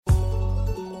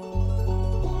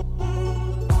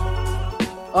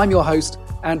I'm your host,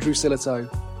 Andrew Silito.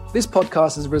 This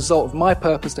podcast is a result of my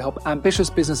purpose to help ambitious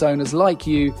business owners like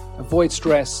you avoid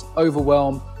stress,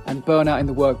 overwhelm, and burnout in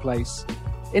the workplace.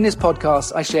 In this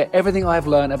podcast, I share everything I have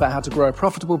learned about how to grow a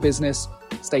profitable business,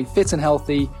 stay fit and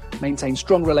healthy, maintain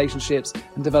strong relationships,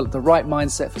 and develop the right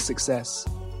mindset for success,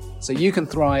 so you can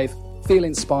thrive, feel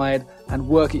inspired, and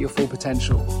work at your full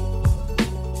potential.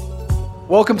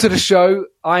 Welcome to the show.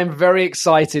 I'm very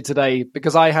excited today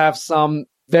because I have some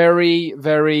very,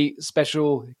 very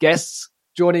special guests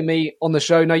joining me on the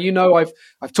show. Now, you know,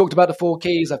 I've talked about the 4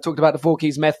 keys. I've talked about the 4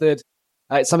 keys method.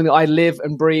 It's something that I live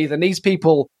and breathe. And these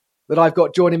people that I've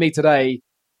got joining me today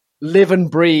live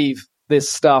and breathe this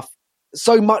stuff,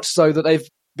 so much so that they've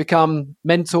become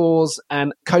mentors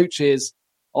and coaches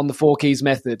on the 4 keys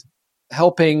method,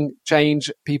 helping change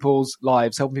people's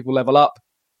lives, helping people level up.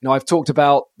 You know, I've talked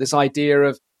about this idea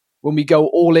of when we go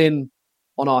all in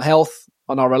on our health,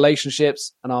 on our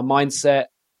relationships and our mindset,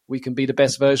 we can be the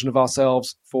best version of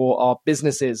ourselves for our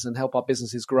businesses and help our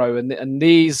businesses grow. And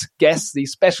these guests,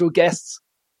 these special guests,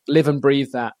 live and breathe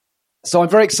that. So I'm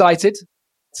very excited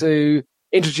to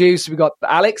introduce, we've got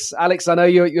Alex. Alex, I know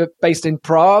you're based in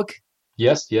Prague.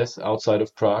 Yes, outside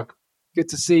of Prague. Good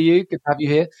to see you. Good to have you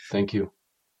here. Thank you.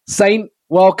 Saint,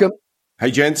 welcome.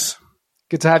 Hey, gents.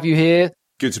 Good to have you here.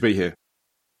 Good to be here.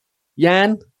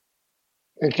 Jan.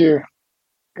 Thank you.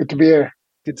 Good to be here.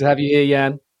 Good to have you here,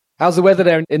 Jan. How's the weather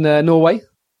there in Norway?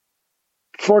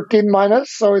 14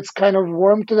 minus, so it's kind of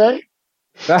warm today.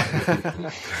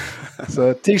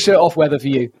 So t-shirt off weather for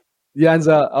you. Jan's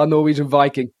our Norwegian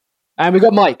Viking. And we've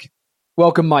got Mike.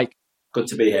 Welcome, Mike. Good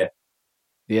to be here.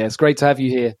 Yeah, it's great to have you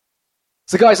here.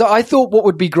 So guys, I thought what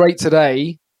would be great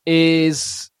today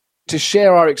is to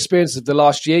share our experiences of the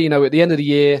last year. You know, at the end of the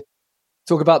year,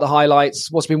 talk about the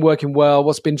highlights, what's been working well,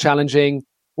 what's been challenging.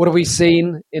 What have we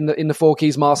seen in the 4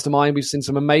 Keys Mastermind? We've seen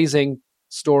some amazing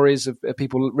stories of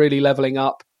people really leveling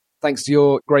up thanks to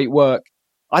your great work.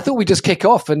 I thought we'd just kick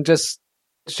off and just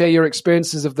share your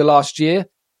experiences of the last year.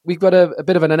 We've got a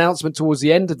bit of an announcement towards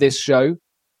the end of this show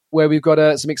where we've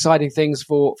got some exciting things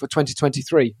for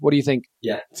 2023. What do you think?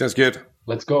 Yeah. Sounds good.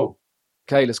 Let's go.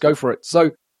 Okay, let's go for it.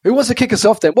 So who wants to kick us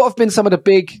off then? What have been some of the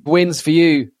big wins for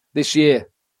you this year?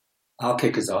 I'll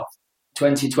kick us off.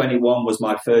 2021 was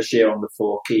my first year on the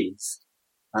 4 keys,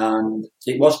 and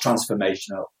it was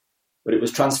transformational, but it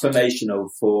was transformational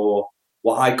for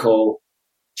what I call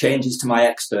changes to my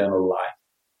external life.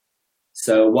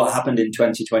 So what happened in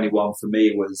 2021 for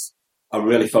me was I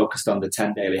really focused on the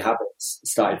 10 daily habits,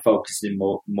 started focusing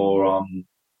more on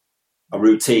a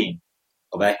routine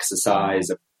of exercise,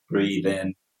 of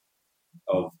breathing,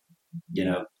 of, you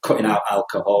know, cutting out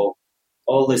alcohol,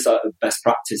 all this sort of best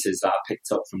practices that I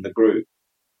picked up from the group.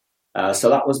 So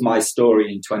that was my story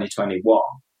in 2021.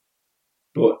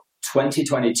 But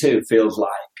 2022 feels like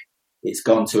it's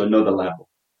gone to another level.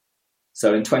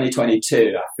 So in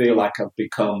 2022, I feel like I've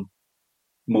become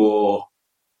more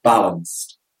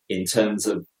balanced in terms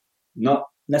of not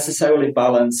necessarily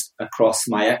balanced across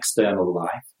my external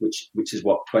life, which is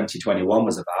what 2021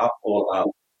 was about, all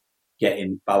about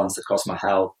getting balance across my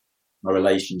health, my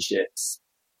relationships,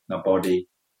 my body.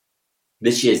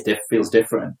 This year feels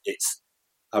different. It's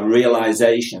a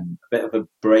realization, a bit of a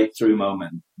breakthrough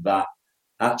moment that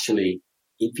actually,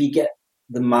 if you get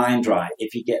the mind right,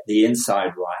 if you get the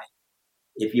inside right,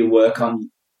 if you work on,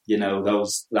 you know,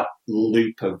 that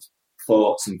loop of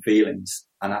thoughts and feelings,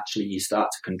 and actually you start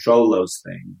to control those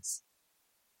things,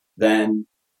 then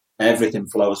everything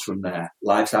flows from there.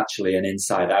 Life's actually an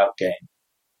inside out game.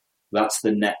 That's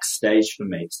the next stage for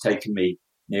me. It's taken me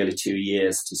nearly 2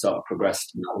 years to sort of progress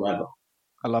to that level.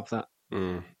 I love that.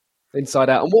 Inside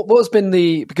out. And what's been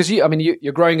because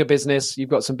you're growing a business, you've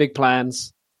got some big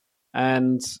plans,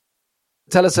 and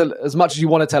tell us as much as you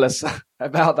want to tell us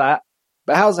about that.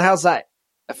 But how's that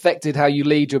affected how you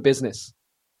lead your business?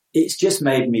 It's just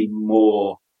made me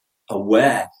more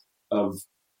aware of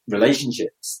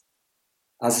relationships.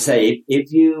 As I say,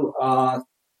 if you are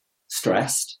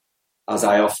stressed, as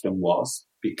I often was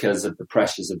because of the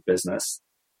pressures of business,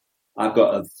 I've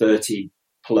got a 30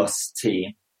 plus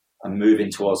team. I'm moving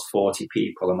towards 40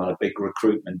 people. I'm on a big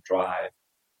recruitment drive.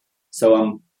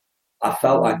 So I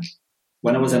felt like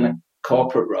when I was in a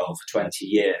corporate role for 20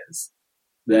 years,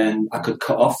 then I could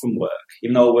cut off from work.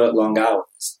 Even though I worked long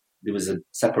hours, there was a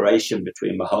separation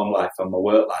between my home life and my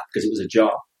work life because it was a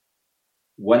job.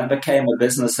 When I became a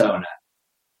business owner,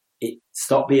 it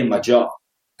stopped being my job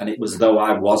and it was as though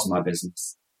I was my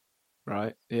business.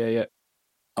 Right. Yeah.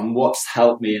 And what's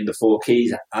helped me in the 4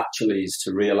 keys actually is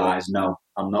to realize, no,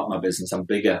 I'm not my business. I'm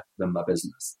bigger than my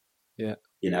business. Yeah.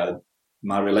 You know,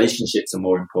 my relationships are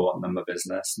more important than my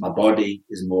business. My body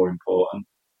is more important.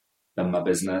 than my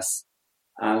business.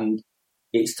 And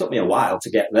it's took me a while to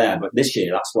get there, but this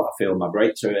year, that's what I feel my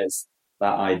breakthrough is.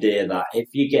 That idea that if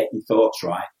you get your thoughts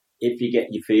right, if you get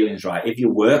your feelings right, if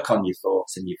you work on your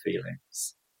thoughts and your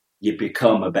feelings, you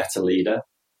become a better leader,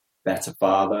 better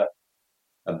father,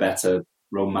 a better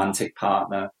romantic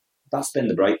partner. That's been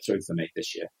the breakthrough for me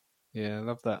this year. Yeah, I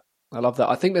love that. I love that.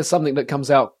 I think there's something that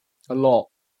comes out a lot.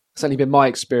 Certainly been my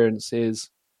experience is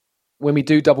when we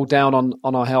do double down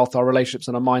on our health, our relationships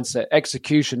and our mindset,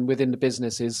 execution within the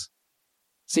business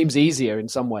seems easier in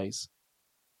some ways.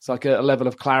 It's like a level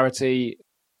of clarity,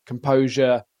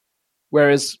 composure,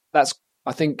 whereas that's,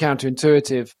 I think,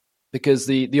 counterintuitive because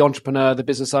the entrepreneur, the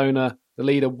business owner, the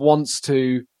leader wants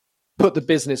to put the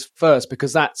business first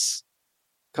because that's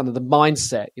kind of the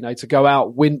mindset, to go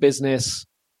out, win business,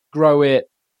 grow it,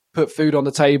 put food on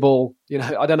the table.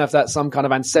 I don't know if that's some kind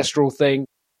of ancestral thing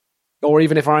or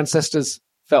even if our ancestors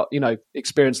felt,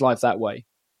 experienced life that way.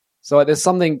 So there's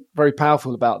something very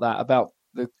powerful about that, about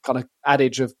the kind of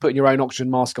adage of putting your own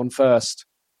oxygen mask on first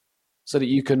so that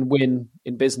you can win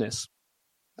in business.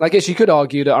 And I guess you could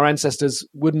argue that our ancestors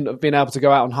wouldn't have been able to go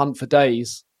out and hunt for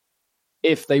days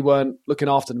if they weren't looking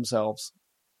after themselves,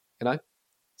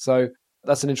 So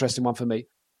that's an interesting one for me.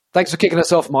 Thanks for kicking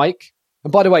us off, Mike.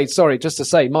 And by the way, sorry, just to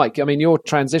say, Mike, your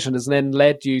transition has then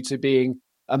led you to being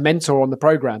a mentor on the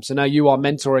program. So now you are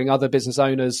mentoring other business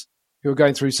owners who are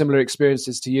going through similar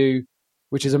experiences to you,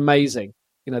 which is amazing.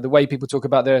 The way people talk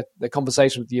about their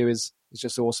conversation with you is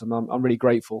just awesome. I'm really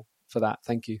grateful for that.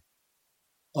 Thank you.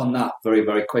 On that, very,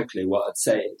 very quickly, what I'd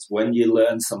say is when you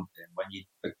learn something, when you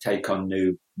take on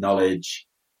new knowledge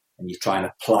and you try and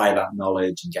apply that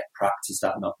knowledge and get practice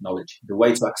that knowledge, the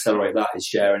way to accelerate that is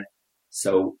sharing it.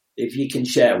 So if you can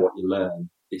share what you learn,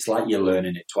 it's like you're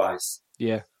learning it twice.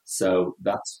 Yeah. So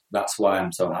that's why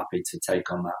I'm so happy to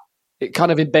take on that. It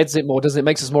kind of embeds it more, doesn't it? It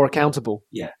makes us more accountable.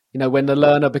 Yeah. When the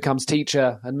learner becomes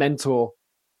teacher and mentor.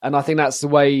 And I think that's the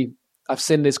way I've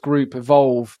seen this group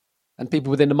evolve and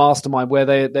people within the mastermind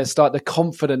where they start the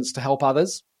confidence to help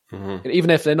others. Mm-hmm. Even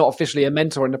if they're not officially a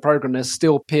mentor in the program, there's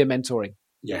still peer mentoring.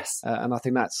 Yes. And I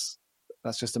think that's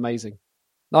just amazing.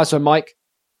 Nice one, Mike.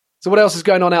 So what else is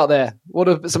going on out there? What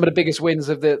are some of the biggest wins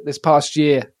of this past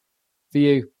year for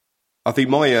you? I think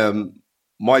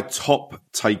my top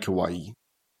takeaway,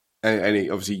 and it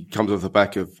obviously comes off the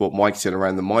back of what Mike said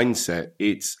around the mindset,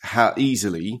 it's how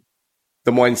easily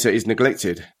the mindset is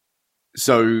neglected.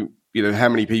 So, how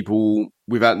many people,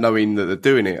 without knowing that they're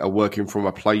doing it, are working from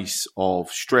a place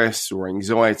of stress or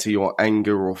anxiety or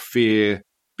anger or fear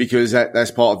because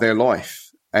that's part of their life.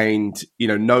 And,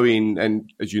 knowing, and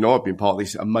as you know, I've been part of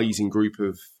this amazing group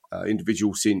of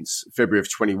individuals since February of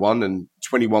 21, and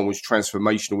 21 was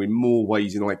transformational in more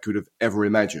ways than I could have ever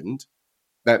imagined.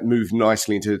 That moved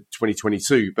nicely into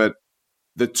 2022. But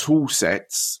the tool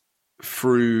sets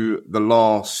through the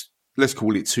last, let's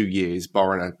call it 2 years,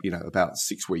 barring, about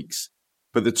 6 weeks.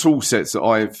 But the tool sets that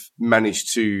I've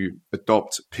managed to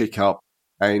adopt, pick up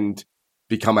and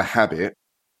become a habit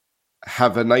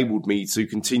have enabled me to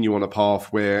continue on a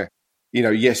path where,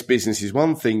 yes, business is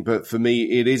one thing, but for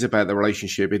me, it is about the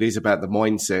relationship. It is about the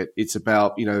mindset. It's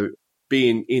about,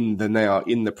 being in the now,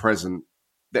 in the present.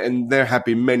 And there have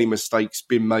been many mistakes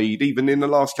been made, even in the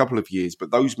last couple of years, but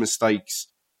those mistakes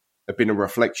have been a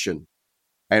reflection.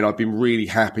 And I've been really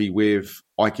happy with,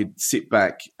 I could sit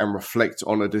back and reflect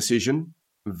on a decision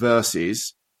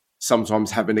versus sometimes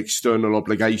having external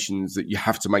obligations that you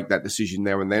have to make that decision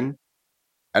there and then.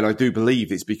 And I do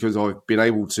believe it's because I've been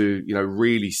able to,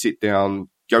 really sit down,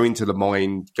 go into the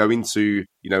mind, go into,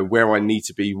 where I need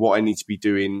to be, what I need to be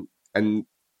doing. And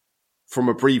from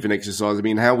a breathing exercise,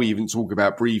 how we even talk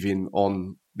about breathing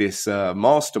on this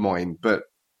mastermind, but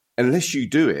unless you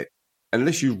do it,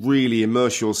 unless you really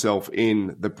immerse yourself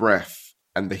in the breath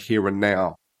and the here and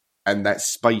now and that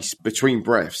space between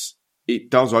breaths, it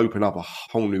does open up a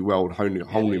whole new world, whole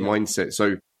new mindset.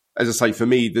 So as I say, for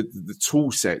me, the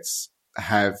tool sets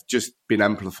have just been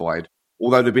amplified.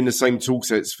 Although they've been the same tool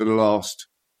sets for the last,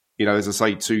 as I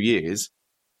say, 2 years,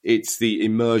 it's the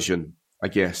immersion, I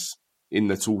guess, in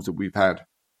the tools that we've had.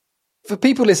 For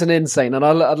people listening, Saint, and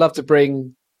I'd love to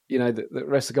bring, the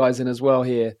rest of the guys in as well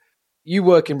here. You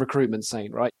work in recruitment,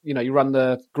 Saint, right? You run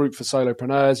the group for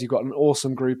solopreneurs. You've got an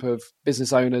awesome group of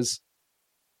business owners.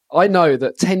 I know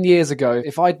that 10 years ago,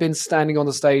 if I'd been standing on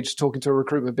the stage talking to a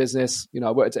recruitment business,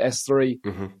 I worked at S3,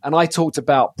 and I talked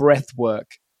about breath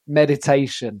work,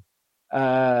 meditation,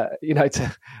 to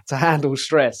handle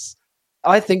stress,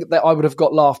 I think that I would have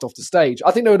got laughed off the stage.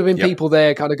 I think there would have been people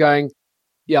there kind of going,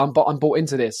 yeah, I'm bought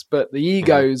into this. But the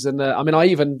egos and I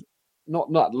even,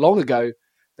 not long ago,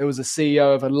 there was a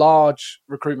CEO of a large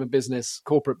recruitment business,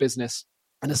 corporate business,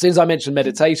 And as soon as I mentioned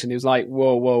meditation, he was like,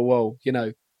 whoa,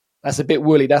 that's a bit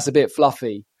woolly, that's a bit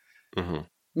fluffy. Mm-hmm.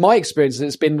 My experience,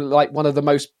 it's been like one of the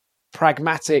most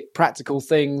pragmatic, practical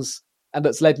things, and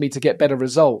that's led me to get better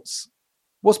results.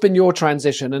 What's been your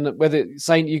transition? And whether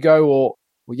Saint you go or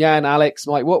Jan, Alex,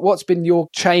 Mike, what's been your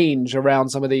change around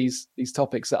some of these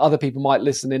topics that other people might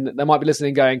listen in? They might be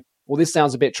listening going, well, this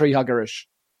sounds a bit tree huggerish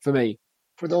for me.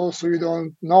 For those who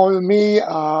don't know me,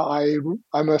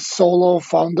 I'm a solo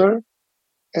founder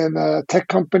in a tech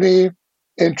company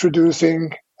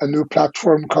introducing a new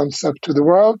platform concept to the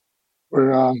world.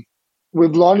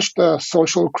 We've launched a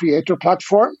social creator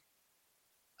platform,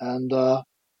 and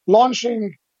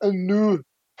launching a new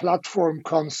platform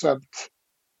concept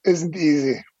isn't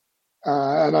easy.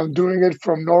 And I'm doing it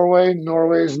from Norway.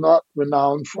 Norway is not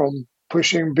renowned from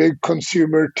pushing big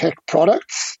consumer tech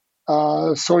products.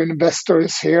 So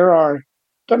investors here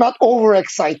they're not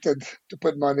overexcited to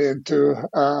put money into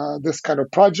this kind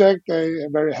of project. They are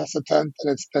very hesitant,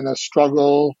 and it's been a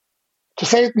struggle. To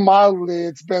say it mildly,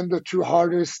 it's been the two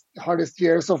hardest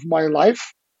years of my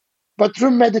life. But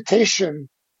through meditation,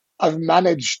 I've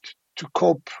managed to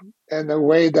cope in a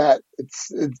way that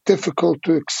it's difficult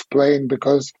to explain,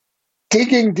 because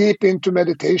digging deep into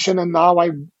meditation, and now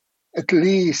I'm at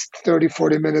least 30,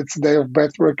 40 minutes a day of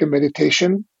breathwork and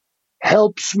meditation,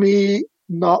 helps me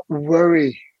not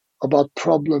worry about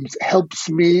problems, helps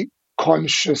me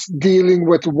conscious, dealing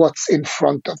with what's in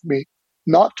front of me,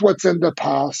 not what's in the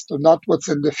past or not what's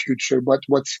in the future, but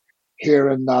what's here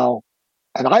and now.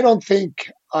 And I don't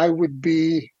think I would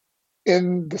be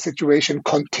in the situation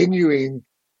continuing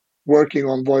working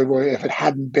on Voi Voi if it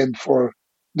hadn't been for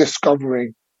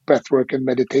discovering breathwork and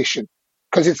meditation,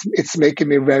 because it's making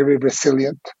me very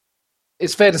resilient.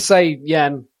 It's fair to say,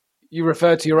 Jan, you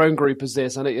refer to your own group as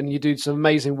this, and you do some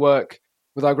amazing work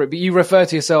with our group, but you refer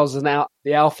to yourselves as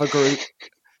the Alpha group,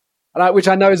 which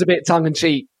I know is a bit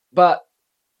tongue-in-cheek, but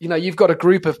you've got a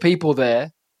group of people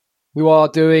there who are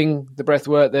doing the breath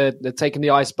work, they're taking the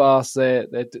ice baths, they're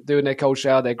doing their cold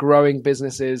shower, they're growing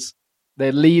businesses,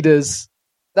 they're leaders.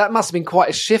 That must have been quite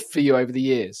a shift for you over the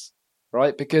years,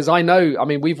 right? Because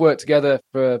we've worked together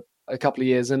for a couple of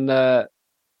years, and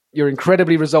you're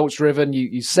incredibly results driven.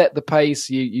 You set the pace,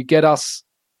 you get us,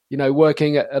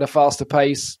 working at a faster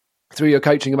pace through your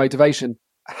coaching and motivation.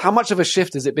 How much of a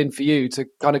shift has it been for you to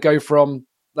kind of go from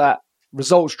that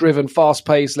results driven, fast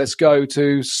pace, let's go,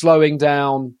 to slowing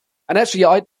down? And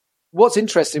actually, what's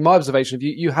interesting, my observation of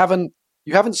you haven't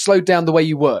slowed down the way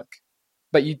you work,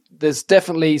 but there's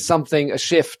definitely a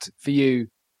shift for you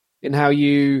in how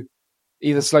you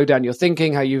either slow down your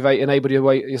thinking, how you've enabled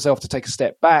yourself to take a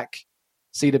step back,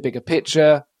 see the bigger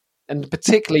picture. And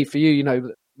particularly for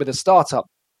you, with a startup,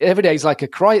 every day is like a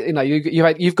crisis.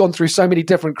 You've gone through so many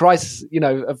different crises,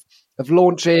 of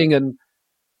launching,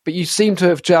 but you seem to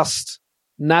have just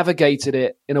navigated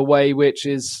it in a way which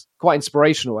is quite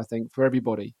inspirational, I think, for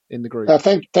everybody in the group.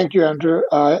 Thank you, Andrew.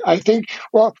 I think,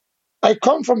 I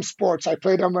come from sports. I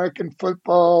played American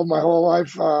football my whole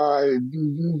life,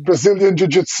 Brazilian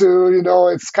jiu-jitsu,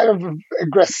 it's kind of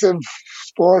aggressive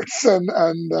sports.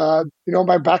 And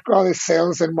my background is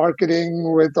sales and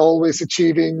marketing, with always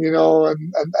achieving,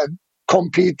 and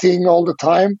competing all the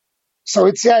time. So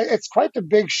it's quite a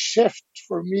big shift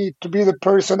for me to be the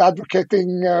person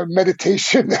advocating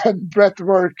meditation and breath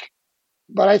work.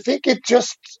 But I think it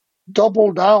just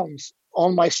double downs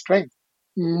on my strength,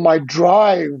 my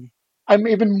drive. I'm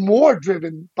even more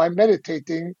driven by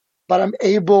meditating, but I'm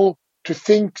able to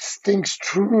think things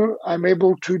through. I'm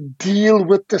able to deal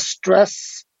with the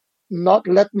stress, not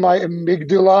let my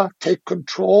amygdala take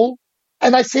control.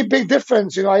 And I see a big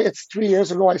difference. It's 3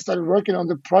 years ago I started working on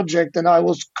the project, and I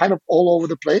was kind of all over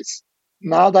the place.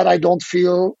 Now that I don't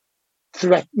feel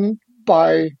threatened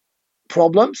by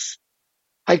problems,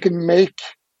 I can make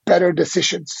better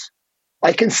decisions.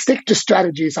 I can stick to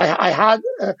strategies. I had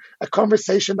a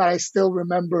conversation that I still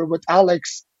remember with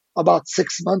Alex about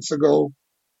 6 months ago,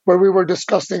 where we were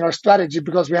discussing our strategy,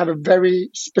 because we have a very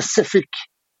specific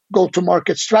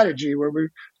go-to-market strategy where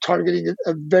we're targeting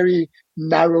a very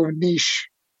narrow niche.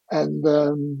 And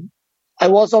I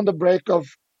was on the break of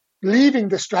leaving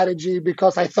the strategy,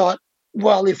 because I thought,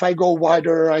 if I go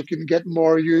wider, I can get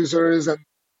more users.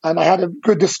 And I had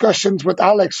good discussions with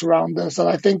Alex around this. And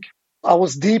I think I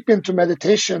was deep into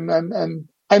meditation, and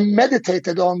I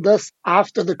meditated on this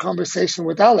after the conversation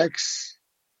with Alex,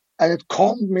 and it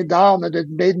calmed me down, and it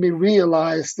made me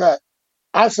realize that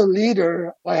as a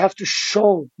leader, I have to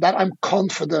show that I'm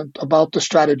confident about the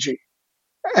strategy,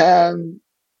 and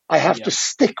I have to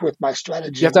stick with my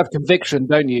strategy. You have to have conviction,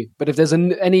 don't you? But if there's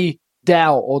any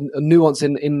doubt or a nuance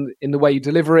in the way you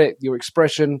deliver it, your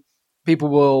expression, people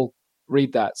will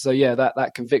read that. So yeah,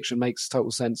 that conviction makes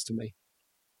total sense to me.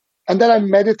 And then I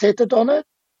meditated on it,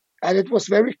 and it was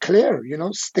very clear,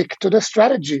 stick to the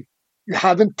strategy. You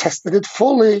haven't tested it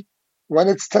fully. When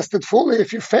it's tested fully,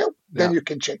 if you fail, then you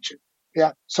can change it.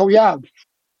 Yeah. So yeah.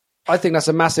 I think that's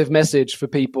a massive message for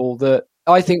people that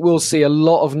I think we'll see a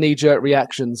lot of knee-jerk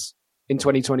reactions in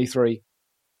 2023.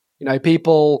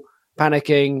 People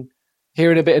panicking,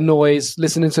 hearing a bit of noise,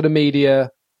 listening to the media,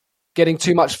 getting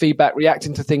too much feedback,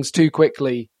 reacting to things too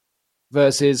quickly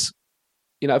versus,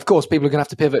 of course, people are going to have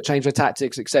to pivot, change their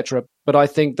tactics, etc. But I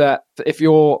think that if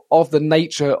you're of the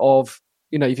nature of,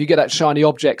 if you get that shiny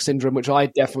object syndrome, which I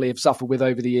definitely have suffered with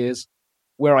over the years,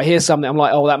 where I hear something, I'm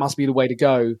like, oh, that must be the way to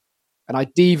go. And I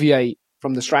deviate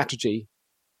from the strategy.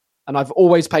 And I've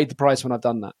always paid the price when I've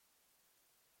done that.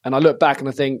 And I look back and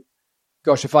I think,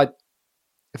 gosh, if I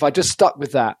just stuck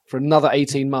with that for another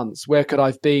 18 months, where could I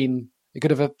have been? It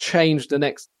could have changed the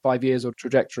next 5 years or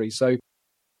trajectory. So,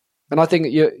 and I think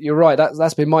you're right.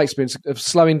 That's been my experience of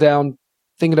slowing down,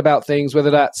 thinking about things,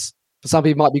 whether that's, for some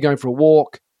people, might be going for a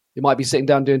walk. It might be sitting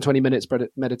down doing 20 minutes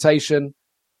meditation,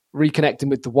 reconnecting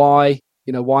with the why.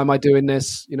 Why am I doing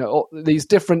this? All these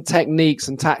different techniques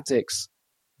and tactics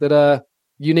that are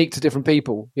unique to different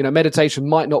people. Meditation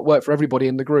might not work for everybody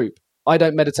in the group. I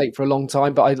don't meditate for a long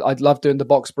time, but I love doing the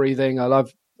box breathing. I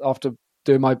love, after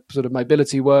doing my sort of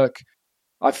mobility work,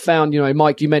 I've found,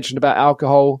 Mike, you mentioned about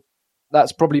alcohol.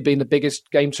 That's probably been the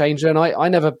biggest game changer. And I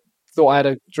never thought I had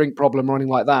a drink problem or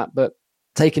anything like that, but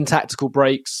taking tactical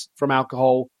breaks from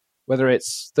alcohol, whether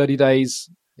it's 30 days,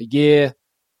 a year,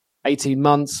 18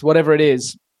 months, whatever it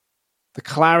is, the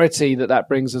clarity that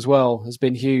brings as well has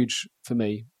been huge for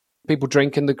me. People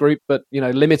drink in the group, but,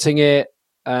 limiting it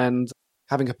and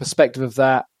having a perspective of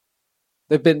that.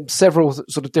 There have been several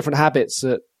sort of different habits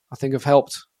that I think have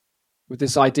helped with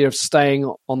this idea of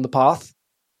staying on the path,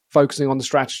 focusing on the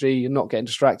strategy and not getting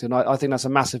distracted. And I think that's a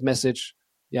massive message,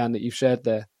 Jan, that you've shared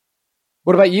there.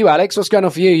 What about you, Alex? What's going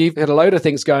on for you? You've had a load of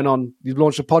things going on. You've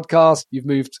launched a podcast. You've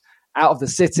moved out of the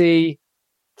city.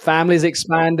 Family's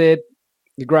expanded.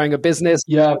 You're growing a business.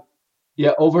 Yeah.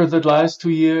 Over the last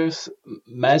 2 years,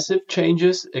 massive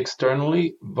changes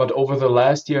externally. But over the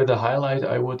last year, the highlight,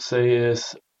 I would say,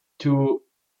 is to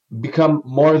become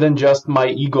more than just my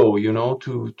ego,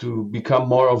 to become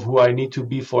more of who I need to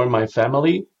be for my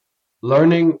family.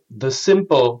 Learning the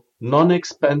simple,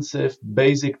 non-expensive,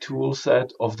 basic tool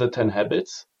set of the 10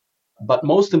 habits. But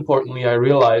most importantly, I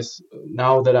realize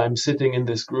now that I'm sitting in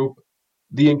this group,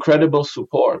 the incredible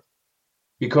support.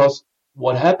 Because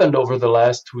what happened over the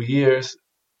last 2 years,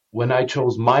 when I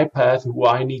chose my path, who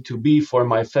I need to be for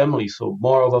my family, so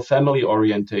more of a family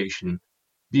orientation,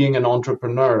 being an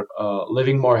entrepreneur,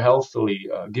 living more healthily,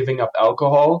 giving up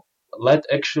alcohol, led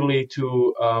actually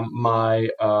to my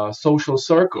social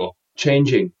circle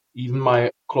changing, even my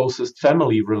closest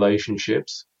family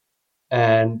relationships,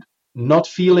 and not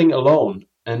feeling alone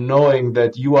and knowing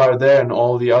that you are there and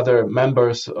all the other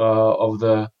members of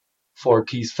the Four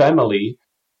Keys family,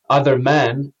 other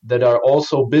men that are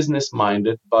also business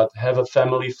minded but have a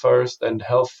family first and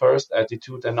health first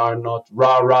attitude and are not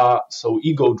rah so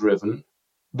ego driven.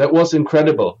 That was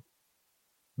incredible.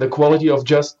 The quality of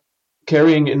just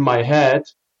carrying in my head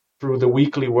through the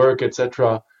weekly work,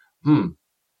 etc.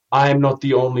 I am not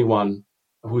the only one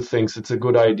who thinks it's a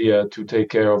good idea to take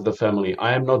care of the family.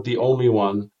 I am not the only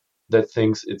one that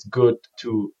thinks it's good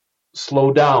to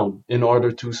slow down in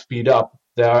order to speed up.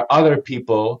 There are other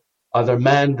people, other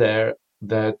men there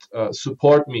that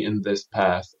support me in this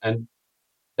path. And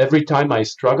every time I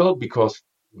struggle, because,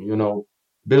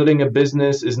 building a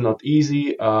business is not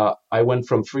easy. I went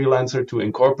from freelancer to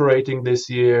incorporating this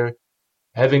year,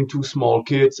 having 2 small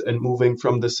kids and moving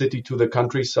from the city to the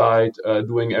countryside,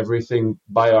 doing everything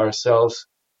by ourselves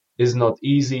is not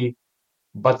easy.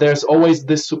 But there's always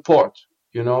this support,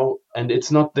 and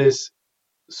it's not this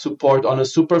support on a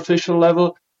superficial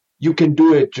level. You can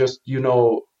do it, just,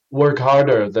 work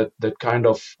harder, that kind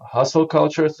of hustle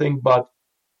culture thing. But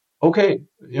okay,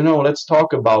 let's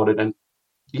talk about it. And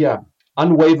yeah,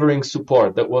 unwavering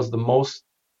support. That was the most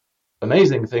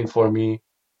amazing thing for me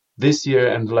this year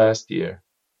and last year.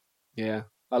 Yeah,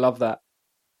 I love that.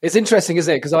 It's interesting,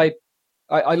 isn't it? Because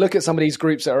I look at some of these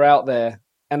groups that are out there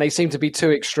and they seem to be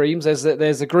 2 extremes.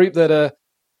 There's a group that are,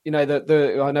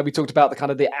 I know we talked about the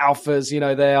kind of the alphas,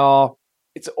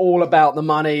 it's all about the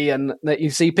money, and that you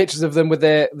see pictures of them with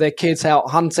their kids out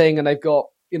hunting and they've got,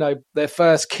 their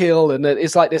first kill, and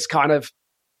it's like this kind of,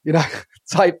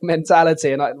 type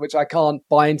mentality, and which I can't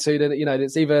buy into. That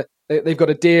it's either they've got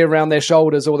a deer around their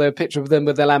shoulders, or they're a picture of them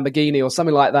with their Lamborghini or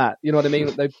something like that. You know what I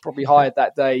mean? They've probably hired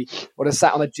that day, or they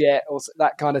sat on a jet, or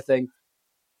that kind of thing.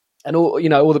 and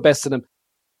all the best to them.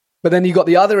 But then you got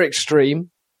the other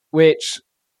extreme, which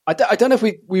I don't know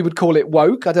if we would call it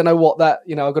woke. I don't know what that,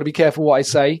 I've got to be careful what I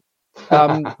say.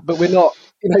 But we're not,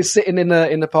 sitting in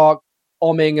the park,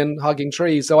 omming and hugging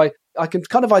trees. So I can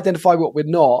kind of identify what we're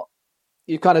not.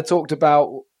 You kind of talked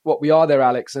about what we are there,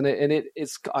 Alex, and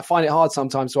it's I find it hard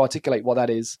sometimes to articulate what that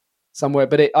is somewhere.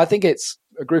 But I think it's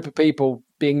a group of people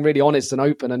being really honest and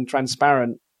open and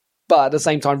transparent, but at the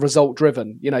same time result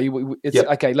driven. It's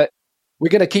okay. We're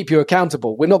going to keep you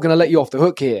accountable. We're not going to let you off the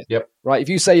hook here. Yep. Right. If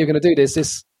you say you're going to do this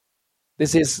is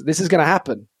going to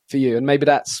happen for you, and maybe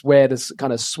that's where this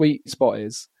kind of sweet spot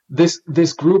is.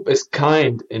 This group is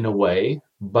kind in a way,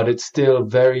 but it's still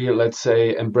very, let's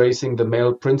say, embracing the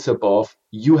male principle of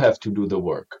you have to do the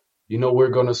work. We're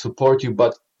going to support you,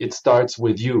 but it starts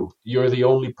with you. You're the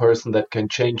only person that can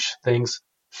change things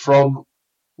from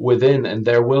within, and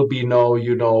there will be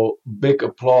no, big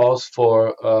applause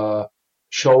for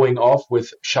showing off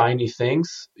with shiny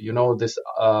things, this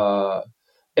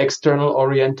external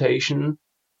orientation.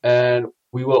 And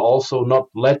we will also not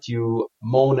let you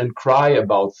moan and cry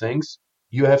about things.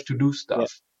 You have to do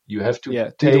stuff. Yeah. You have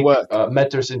to take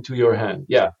matters into your hand.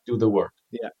 Yeah, do the work.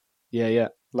 Yeah.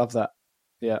 Love that.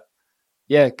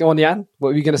 Yeah. Go on, Jan. What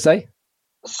were you going to say?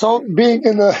 So being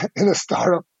in a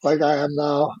startup like I am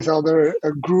now, there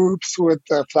are groups with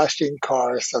flashing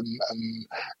cars, and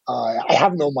I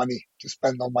have no money to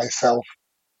spend on myself.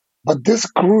 But this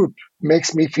group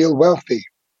makes me feel wealthy.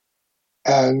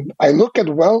 And I look at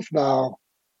wealth now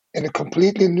in a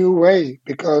completely new way,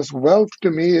 because wealth to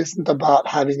me isn't about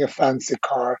having a fancy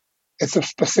car. It's a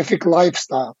specific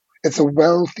lifestyle. It's a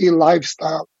wealthy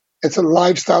lifestyle. It's a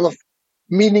lifestyle of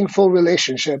meaningful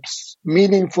relationships,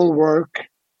 meaningful work,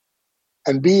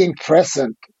 and being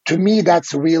present. To me,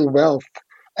 that's real wealth.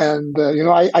 And,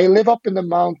 I live up in the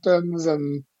mountains,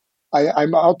 and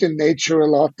I'm out in nature a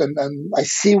lot. And I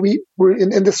see we're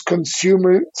in this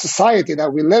consumer society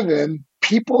that we live in.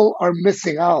 People are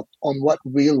missing out on what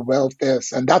real wealth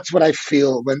is. And that's what I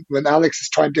feel when Alex is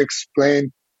trying to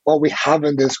explain what we have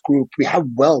in this group. We have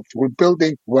wealth. We're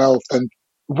building wealth. And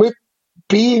with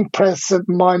being present,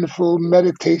 mindful,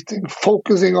 meditating,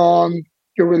 focusing on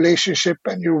your relationship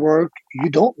and your work, you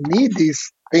don't need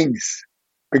these things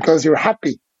because you're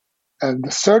happy. And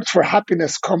the search for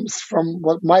happiness comes from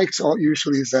what Mike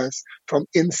usually says, from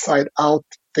inside out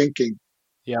thinking.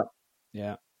 Yeah.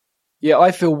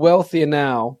 I feel wealthier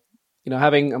now,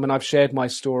 I've shared my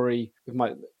story with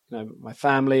my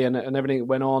family and everything that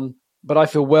went on, but I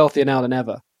feel wealthier now than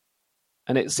ever.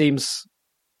 And it seems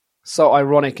so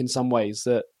ironic in some ways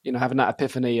that, having that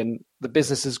epiphany, and the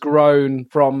business has grown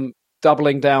from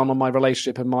doubling down on my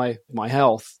relationship and my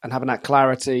health, and having that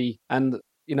clarity, and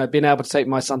being able to take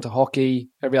my son to hockey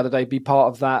every other day, be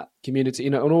part of that community,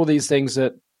 and all these things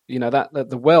that that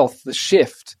the wealth, the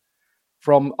shift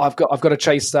from I've got to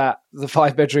chase the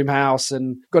 5-bedroom house,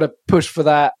 and got to push for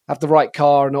that, have the right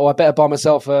car, and I better buy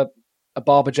myself a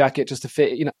Barber jacket just to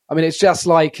fit. It's just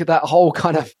like that whole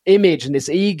kind of image and this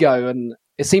ego, and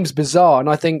it seems bizarre. And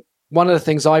I think one of the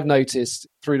things I've noticed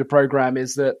through the program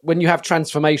is that when you have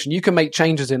transformation, you can make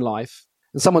changes in life.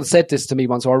 And someone said this to me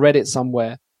once, or I read it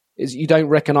somewhere, is you don't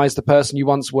recognize the person you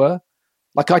once were.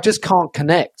 Like, I just can't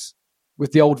connect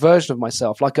with the old version of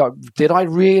myself. Like, did I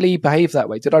really behave that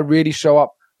way? Did I really show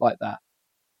up like that?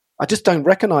 I just don't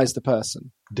recognize the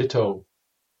person. Ditto.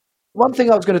 One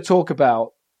thing I was going to talk about,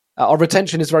 our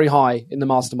retention is very high in the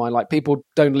mastermind. Like, people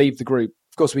don't leave the group.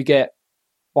 Of course, we get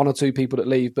 1 or 2 people that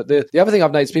leave. But the other thing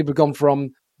I've noticed, people have gone from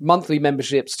monthly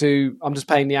memberships to I'm just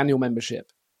paying the annual membership.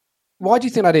 Why do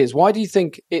you think that is? Why do you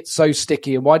think it's so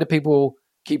sticky? And why do people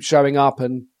keep showing up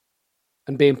and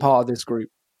being part of this group?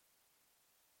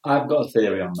 I've got a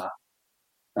theory on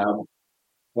that.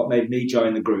 What made me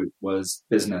join the group was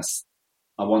business.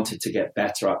 I wanted to get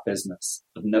better at business.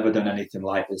 I've never done anything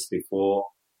like this before.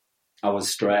 I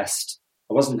was stressed.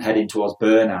 I wasn't heading towards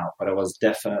burnout, but I was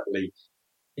definitely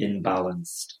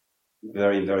imbalanced,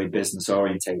 very, very business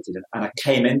orientated. And I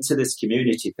came into this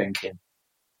community thinking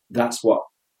that's what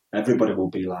everybody will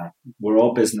be like. We're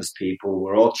all business people.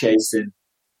 We're all chasing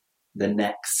the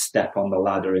next step on the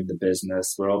ladder in the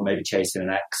business. We're all maybe chasing an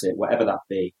exit, whatever that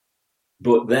be.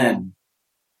 But then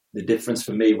the difference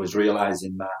for me was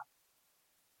realizing that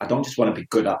I don't just want to be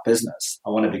good at business. I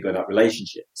want to be good at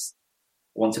relationships.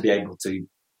 I want to be able to,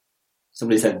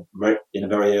 somebody said in a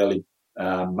very early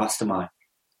mastermind,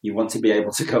 you want to be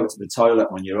able to go to the toilet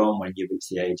on your own when you reach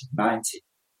the age of 90.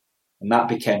 And that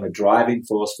became a driving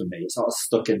force for me. It sort of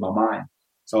stuck in my mind.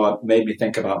 So it made me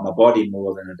think about my body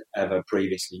more than I'd ever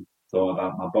previously thought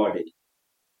about my body.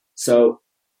 So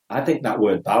I think that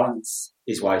word balance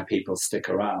is why people stick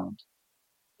around.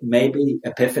 maybe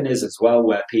epiphanies as well,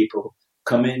 where people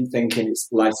come in thinking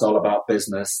life's all about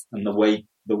business, and the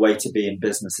way to be in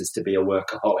business is to be a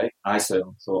workaholic. I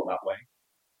certainly thought that way.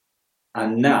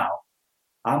 And now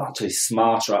I'm actually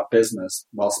smarter at business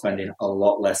while spending a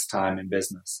lot less time in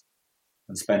business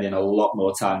and spending a lot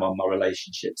more time on my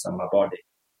relationships and my body.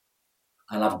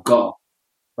 And I've got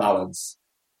balance.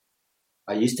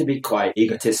 I used to be quite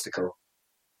egotistical,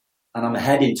 and I'm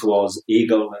heading towards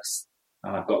egoless,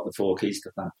 and I've got the 4 keys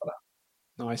to thank for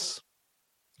that. Nice.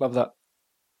 Love that.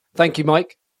 Thank you,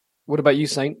 Mike. What about you,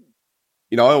 Saint?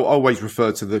 You know, I always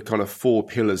refer to the kind of 4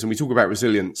 pillars, and we talk about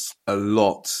resilience a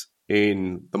lot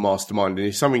in the mastermind. And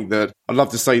it's something that I'd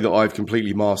love to say that I've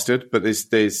completely mastered, but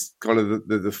there's kind of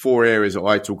the 4 areas that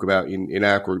I talk about in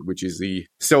our group, which is the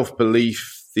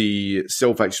self-belief, the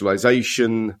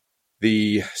self-actualization,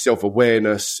 the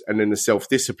self-awareness, and then the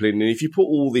self-discipline. And if you put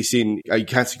all this in a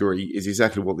category, is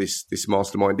exactly what this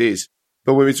mastermind is.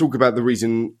 But when we talk about the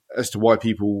reason as to why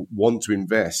people want to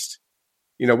invest,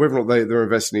 you know, whether or not they're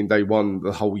investing in day one,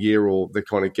 the whole year, or they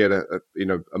kind of get a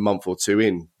month or 2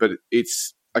 in, but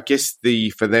it's, I guess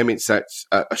for them, it's a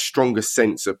stronger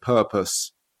sense of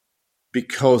purpose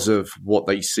because of what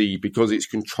they see, because it's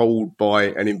controlled by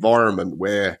an environment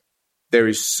where there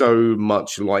is so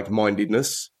much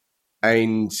like-mindedness.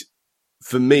 And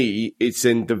for me, it's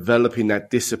in developing that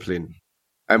discipline.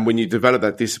 And when you develop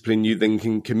that discipline, you then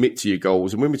can commit to your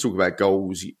goals. And when we talk about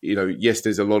goals, you know, yes,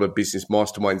 there's a lot of business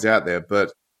masterminds out there,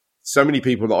 but so many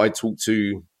people that I talk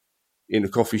to in a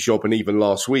coffee shop, and even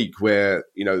last week, where,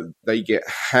 you know, they get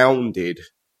hounded,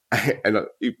 and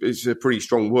it's a pretty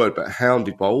strong word, but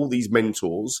hounded by all these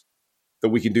mentors that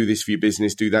we can do this for your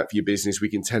business, do that for your business, we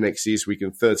can 10x this, we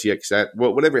can 30x that,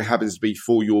 well, whatever it happens to be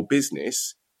for your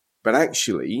business. But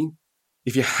actually,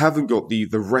 if you haven't got the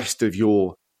rest of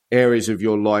your areas of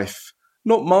your life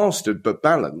not mastered but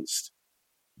balanced,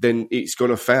 then it's going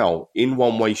to fail in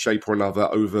one way, shape or another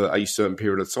over a certain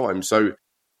period of time. So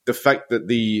the fact that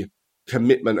the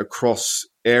commitment across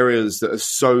areas that are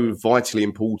so vitally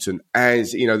important,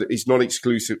 as you know, it's not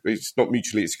exclusive, it's not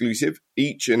mutually exclusive.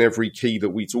 Each and every key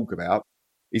that we talk about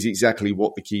is exactly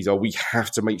what the keys are. We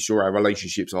have to make sure our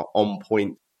relationships are on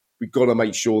point. We've got to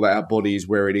make sure that our body is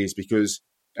where it is, because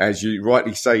as you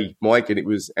rightly say, Mike, and it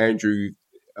was Andrew,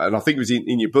 and I think it was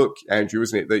in your book, Andrew,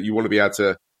 wasn't it, that you want to be able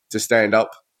to stand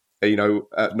up, you know,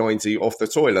 at 90 off the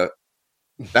toilet.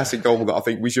 That's a goal that I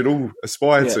think we should all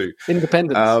aspire to.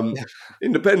 Independence.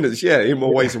 Independence, in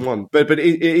more ways than one. But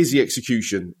it is the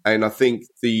execution. And I think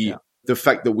the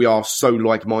fact that we are so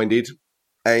like-minded,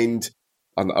 and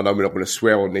I know we're not going to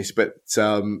swear on this, but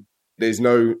there's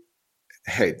no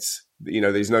heads. You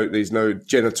know, there's no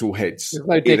genital heads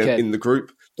in the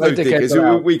group. No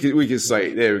dickheads. We could say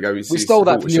it. There we go. We stole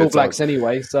that from the All Blacks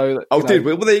anyway. So did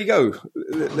we? Well, there you go.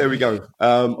 There we go.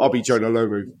 I'll be Jonah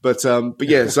Lomu, but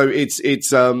yeah. So it's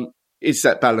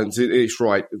that balance. It's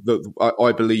right.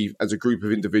 I believe as a group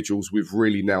of individuals, we've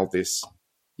really nailed this.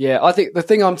 Yeah, I think the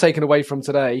thing I'm taking away from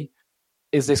today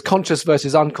is this conscious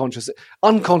versus unconscious.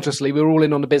 Unconsciously, we're all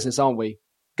in on the business, aren't we?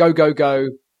 Go, go, go.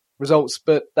 Results,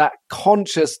 but that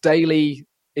conscious daily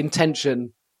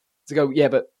intention to go,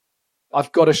 but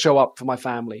I've got to show up for my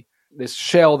family. This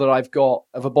shell that I've got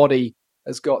of a body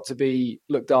has got to be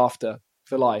looked after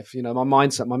for life. You know, my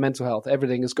mindset, my mental health,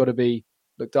 everything has got to be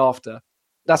looked after.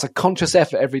 That's a conscious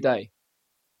effort every day.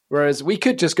 Whereas we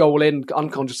could just go all in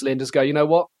unconsciously and just go, you know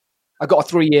what? I've got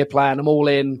a 3-year plan. I'm all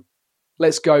in.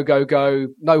 Let's go, go, go.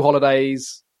 No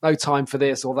holidays, no time for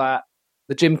this or that.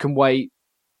 The gym can wait.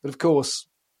 But of course,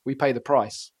 we pay the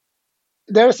price.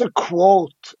 There's a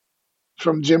quote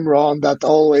from Jim Rohn that's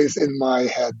always in my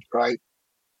head, right?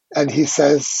 And he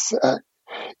says,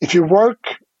 if you work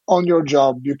on your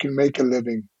job, you can make a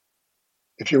living.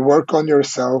 If you work on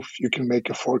yourself, you can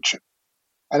make a fortune.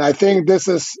 And I think this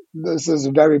is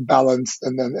very balanced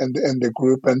in the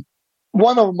group. And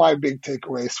one of my big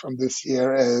takeaways from this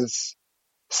year is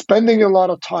spending a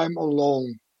lot of time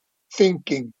alone,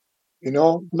 thinking. You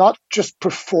know, not just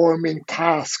performing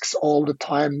tasks all the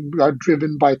time. We are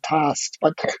driven by tasks,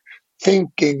 but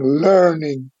thinking,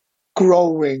 learning,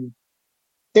 growing,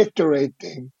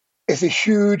 iterating is a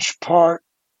huge part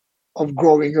of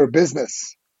growing your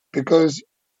business, because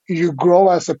you grow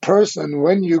as a person.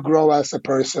 When you grow as a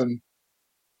person,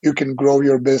 you can grow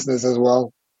your business as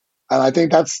well. And I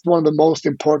think that's one of the most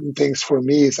important things for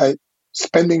me is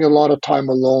spending a lot of time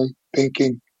alone,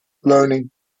 thinking,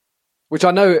 learning. Which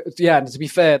I know, to be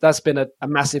fair, that's been a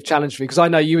massive challenge for me, because I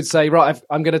know you would say, right,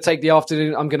 I'm going to take the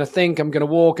afternoon, I'm going to think, I'm going to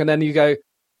walk, and then you go,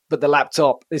 but the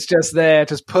laptop is just there,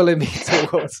 just pulling me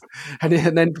towards, and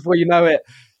then before you know it,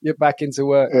 you're back into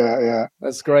work. Yeah.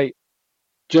 That's great.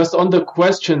 Just on the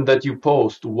question that you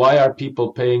posed, why are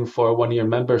people paying for a 1-year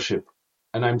membership?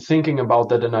 And I'm thinking about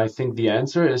that, and I think the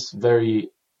answer is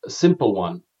very simple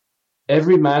one.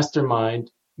 Every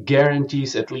mastermind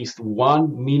guarantees at least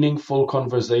one meaningful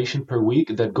conversation per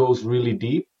week that goes really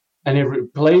deep, and it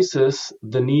replaces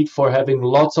the need for having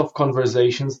lots of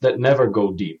conversations that never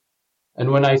go deep. And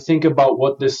when I think about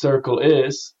what this circle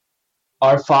is,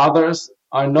 our fathers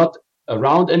are not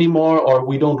around anymore, or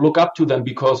we don't look up to them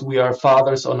because we are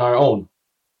fathers on our own.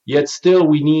 Yet still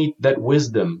we need that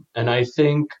wisdom. And I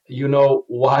think,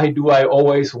 why do I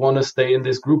always want to stay in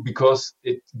this group? Because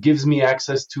it gives me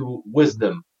access to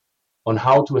wisdom on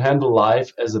how to handle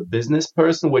life as a business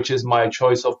person, which is my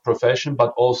choice of profession,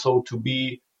 but also to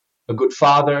be a good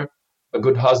father, a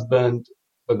good husband,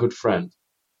 a good friend.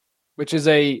 Which is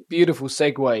a beautiful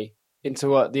segue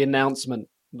into the announcement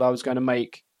that I was going to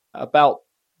make about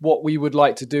what we would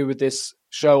like to do with this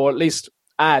show, or at least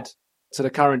add to the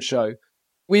current show.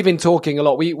 We've been talking a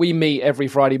lot. We meet every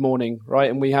Friday morning, right?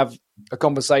 And we have a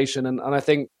conversation. And I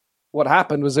think what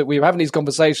happened was that we were having these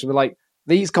conversations. We're like,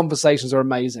 these conversations are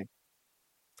amazing.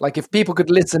 Like, if people could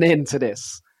listen in to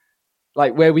this,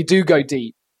 like where we do go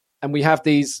deep and we have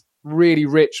these really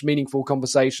rich, meaningful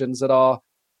conversations that are,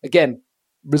 again,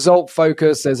 result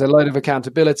focused. There's a load of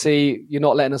accountability. You're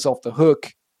not letting us off the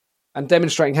hook, and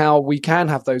demonstrating how we can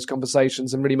have those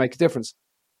conversations and really make a difference.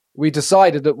 We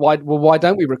decided that why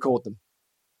don't we record them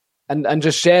and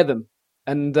just share them?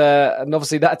 And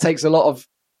obviously that takes a lot of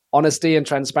honesty and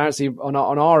transparency on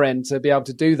our end to be able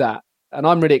to do that. And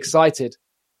I'm really excited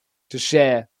to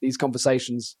share these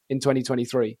conversations in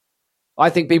 2023. I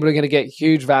think people are going to get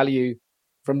huge value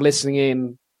from listening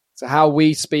in to how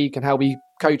we speak and how we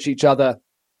coach each other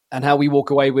and how we walk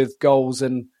away with goals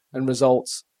and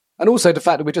results. And also the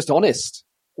fact that we're just honest.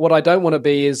 What I don't want to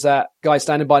be is that guy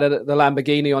standing by the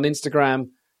Lamborghini on Instagram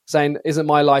saying, isn't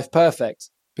my life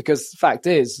perfect? Because the fact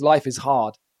is, life is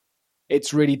hard.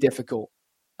 It's really difficult.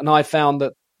 And I found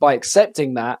that by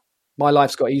accepting that, my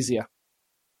life's got easier.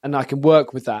 And I can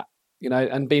work with that,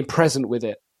 and being present with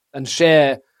it and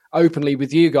share openly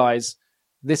with you guys,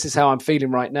 this is how I'm feeling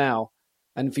right now.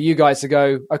 And for you guys to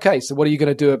go, okay, so what are you going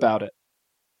to do about it?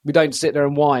 We don't sit there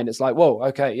and whine. It's like, whoa,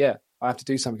 okay, yeah, I have to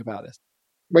do something about this.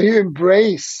 When you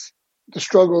embrace the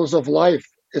struggles of life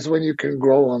is when you can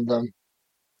grow on them.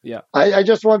 Yeah. I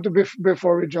just want to,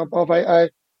 before we jump off,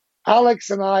 Alex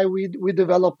and I, we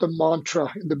developed a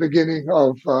mantra in the beginning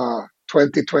of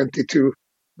 2022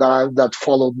 that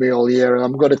followed me all year, and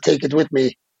I'm going to take it with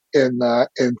me in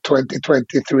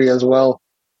 2023 as well.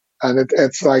 And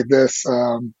it's like this.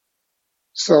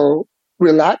 So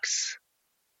relax,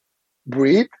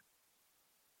 breathe,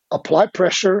 apply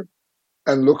pressure,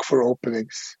 and look for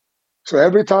openings. So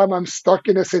every time I'm stuck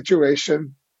in a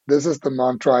situation, this is the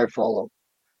mantra I follow.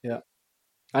 Yeah.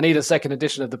 I need a second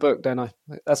edition of the book, don't I?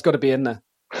 That's got to be in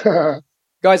there.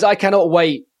 Guys, I cannot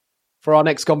wait for our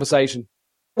next conversation.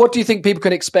 What do you think people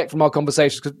can expect from our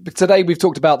conversations? Because today we've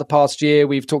talked about the past year.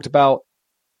 We've talked about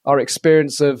our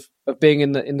experience of being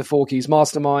in the 4 Keys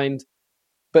Mastermind.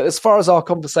 But as far as our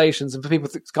conversations, and for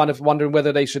people kind of wondering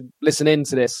whether they should listen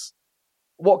into this,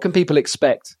 what can people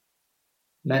expect?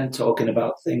 Men talking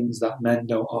about things that men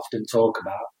don't often talk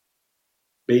about,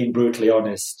 being brutally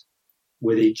honest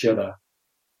with each other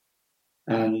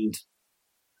and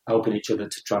helping each other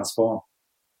to transform.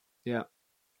 Yeah.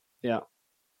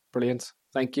 Brilliant.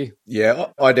 Thank you. Yeah,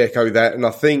 I'd echo that. And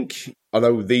I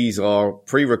know these are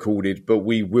pre-recorded, but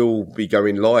we will be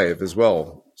going live as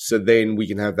well. So then we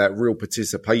can have that real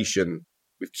participation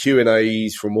with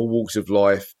Q&As from all walks of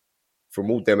life, from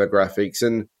all demographics.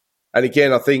 And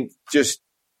again, I think just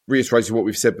reiterating what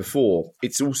we've said before,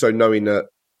 it's also knowing that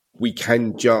we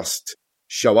can just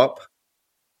show up.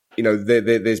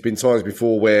 There's been times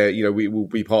before where, we will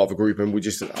be part of a group and we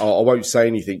just, I won't say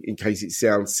anything in case it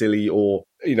sounds silly or,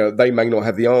 they may not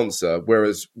have the answer.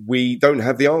 Whereas we don't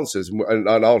have the answers. And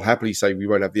I'll happily say we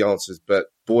won't have the answers, but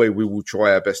boy, we will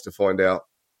try our best to find out.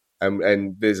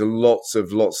 And there's lots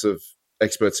of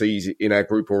expertise in our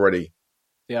group already.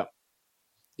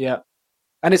 Yeah.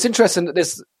 And it's interesting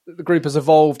that the group has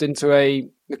evolved into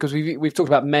because we've talked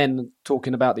about men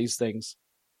talking about these things.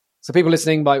 So people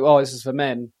listening like, oh, this is for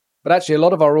men. But actually, a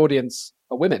lot of our audience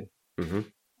are women. Mm-hmm.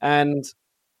 And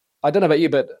I don't know about you,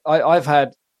 but I've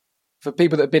had, for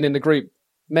people that have been in the group,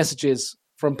 messages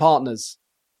from partners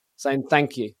saying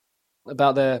thank you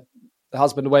about the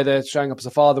husband, the way they're showing up as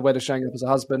a father, the way they're showing up as a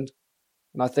husband.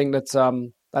 And I think that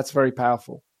that's very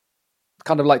powerful. I'd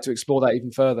kind of like to explore that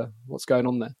even further, what's going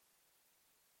on there.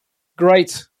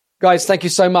 Great. Guys, thank you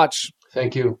so much.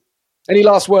 Thank you. Any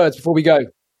last words before we go?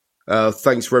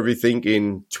 Thanks for everything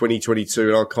in 2022,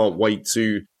 and I can't wait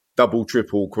to double,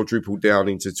 triple, quadruple down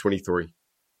into 23.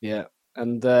 Yeah,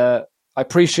 and I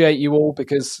appreciate you all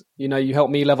because, you know, you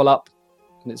helped me level up,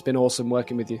 and it's been awesome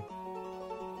working with you.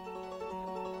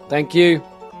 Thank you.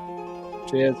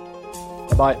 Cheers.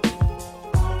 Bye-bye.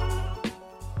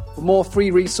 For more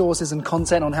free resources and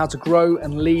content on how to grow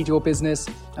and lead your business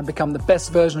and become the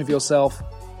best version of yourself,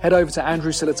 head over to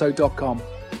andrewsillitoe.com.